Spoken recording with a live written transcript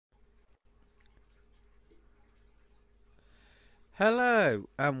Hello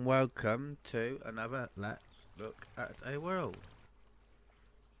and welcome to another Let's Look at a World.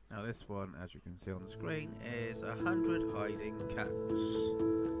 Now this one, as you can see on the screen, is 100 hiding cats.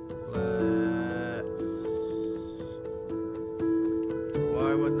 Let's...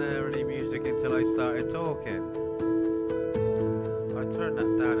 Why wasn't there any music until I started talking? I turned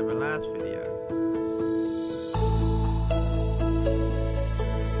that down in my last video.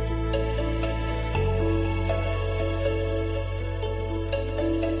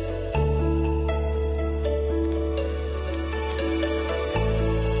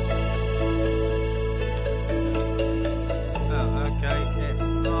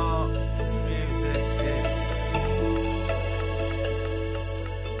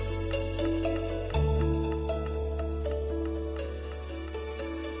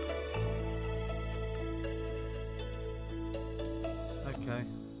 Okay,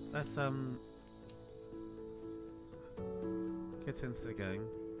 let's get into the game.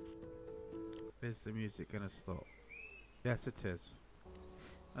 Is the music gonna stop? Yes, it is.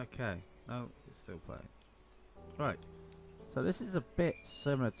 Okay, no, it's still playing. Right, so this is a bit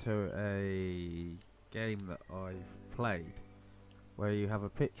similar to a game that I've played, where you have a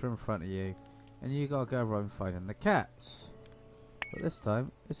picture in front of you, and you gotta go around finding the cats. But this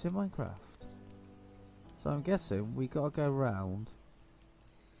time, it's in Minecraft. So I'm guessing we gotta go round.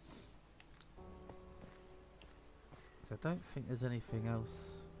 I don't think there's anything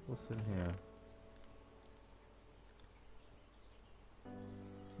else. What's in here?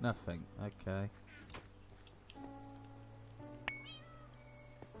 Nothing. Okay.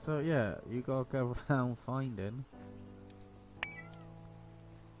 So yeah, you gotta go around finding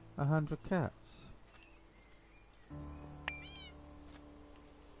 100 cats.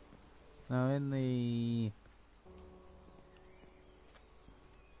 Now in the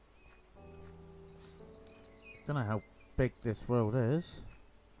don't know how big this world is.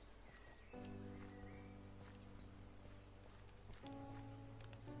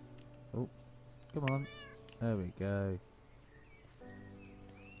 Oh, come on. There we go.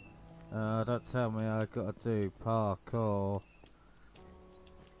 Don't tell me I gotta do parkour.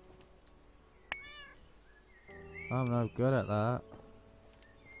 I'm no good at that.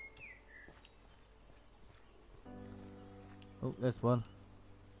 Oh, there's one.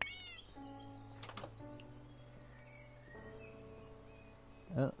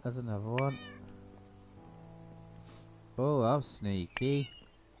 Oh, there's another one. Oh, that was sneaky.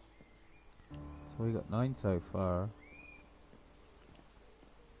 So we got 9 so far.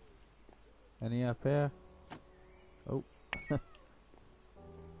 Any up here? Oh.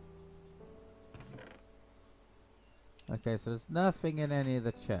 Okay, so there's nothing in any of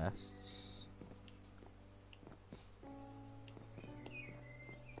the chests.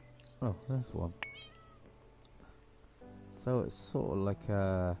 Oh, there's one. So it's sort of like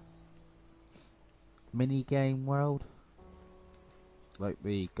a mini game world, like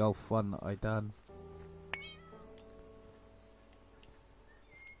the golf one that I done.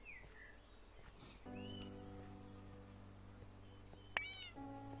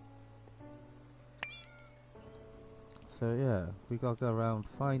 So yeah, we gotta go around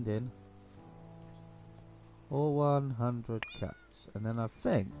finding all 100 cats, and then I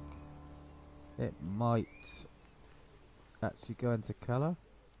think it might actually go into colour.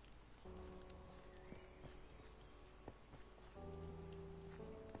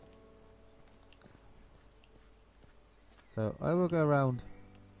 So I will go around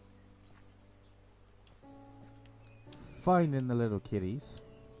finding the little kitties,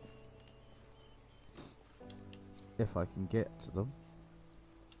 if I can get to them.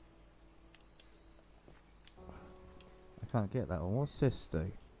 I can't get that one. What's this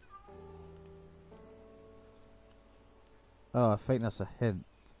do? Oh, I think that's a hint.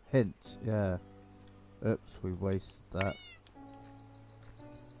 Hint, yeah. Oops, we wasted that.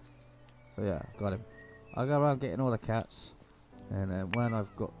 So yeah, got him. I'll go around getting all the cats, and then when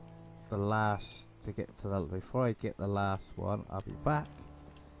I've got the last to get to the, before I get the last one, I'll be back,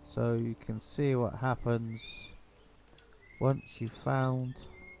 so you can see what happens once you've found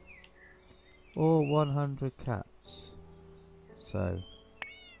all 100 cats. So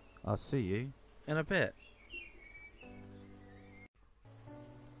I'll see you in a bit.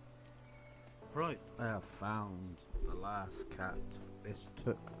 Right, I have found the last cat. This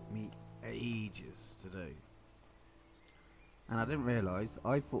took me ages to do. And I didn't realise,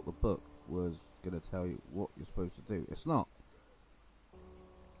 I thought the book was going to tell you what you're supposed to do. It's not.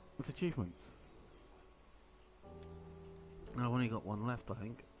 It's achievements. I've only got one left, I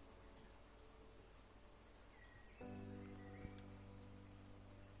think.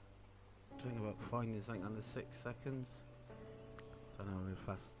 Talking about finding something under 6 seconds. Don't know if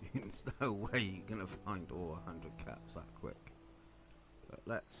that's there's no way you're gonna find all 100 cats that quick. But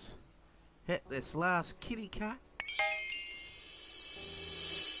let's hit this last kitty cat.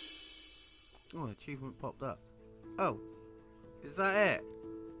 Oh, achievement popped up. Oh, is that it?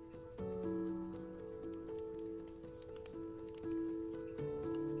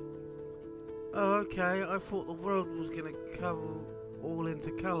 Oh, okay. I thought the world was gonna come all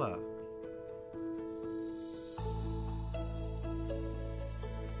into colour.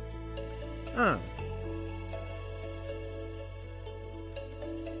 Oh.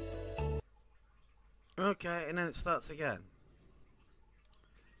 Okay, and then it starts again.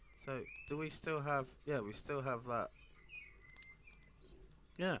 So, do we still have... Yeah, we still have that.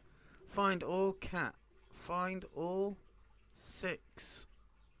 Yeah. Find all cat. Find all 6.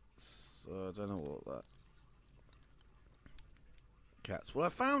 So, I don't know what that... Cats. Well, I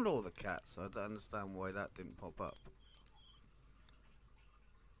found all the cats. So I don't understand why that didn't pop up.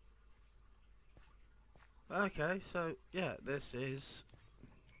 Okay, so, yeah, this is...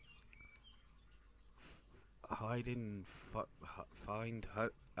 Hiding... Find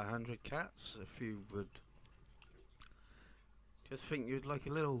 100 cats. If you would... Just think you'd like a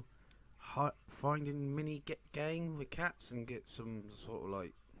little... finding mini game with cats and get some sort of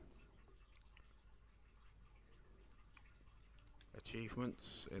like...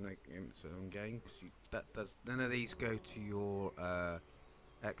 achievements in its own game, because none of these go to your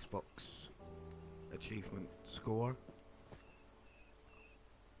Xbox achievement score.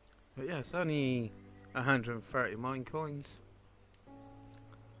 But yeah, it's only 130 mine coins.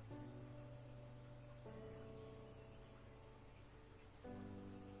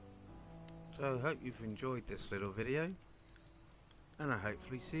 So I hope you've enjoyed this little video, and I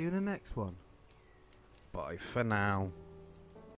hopefully see you in the next one. Bye for now.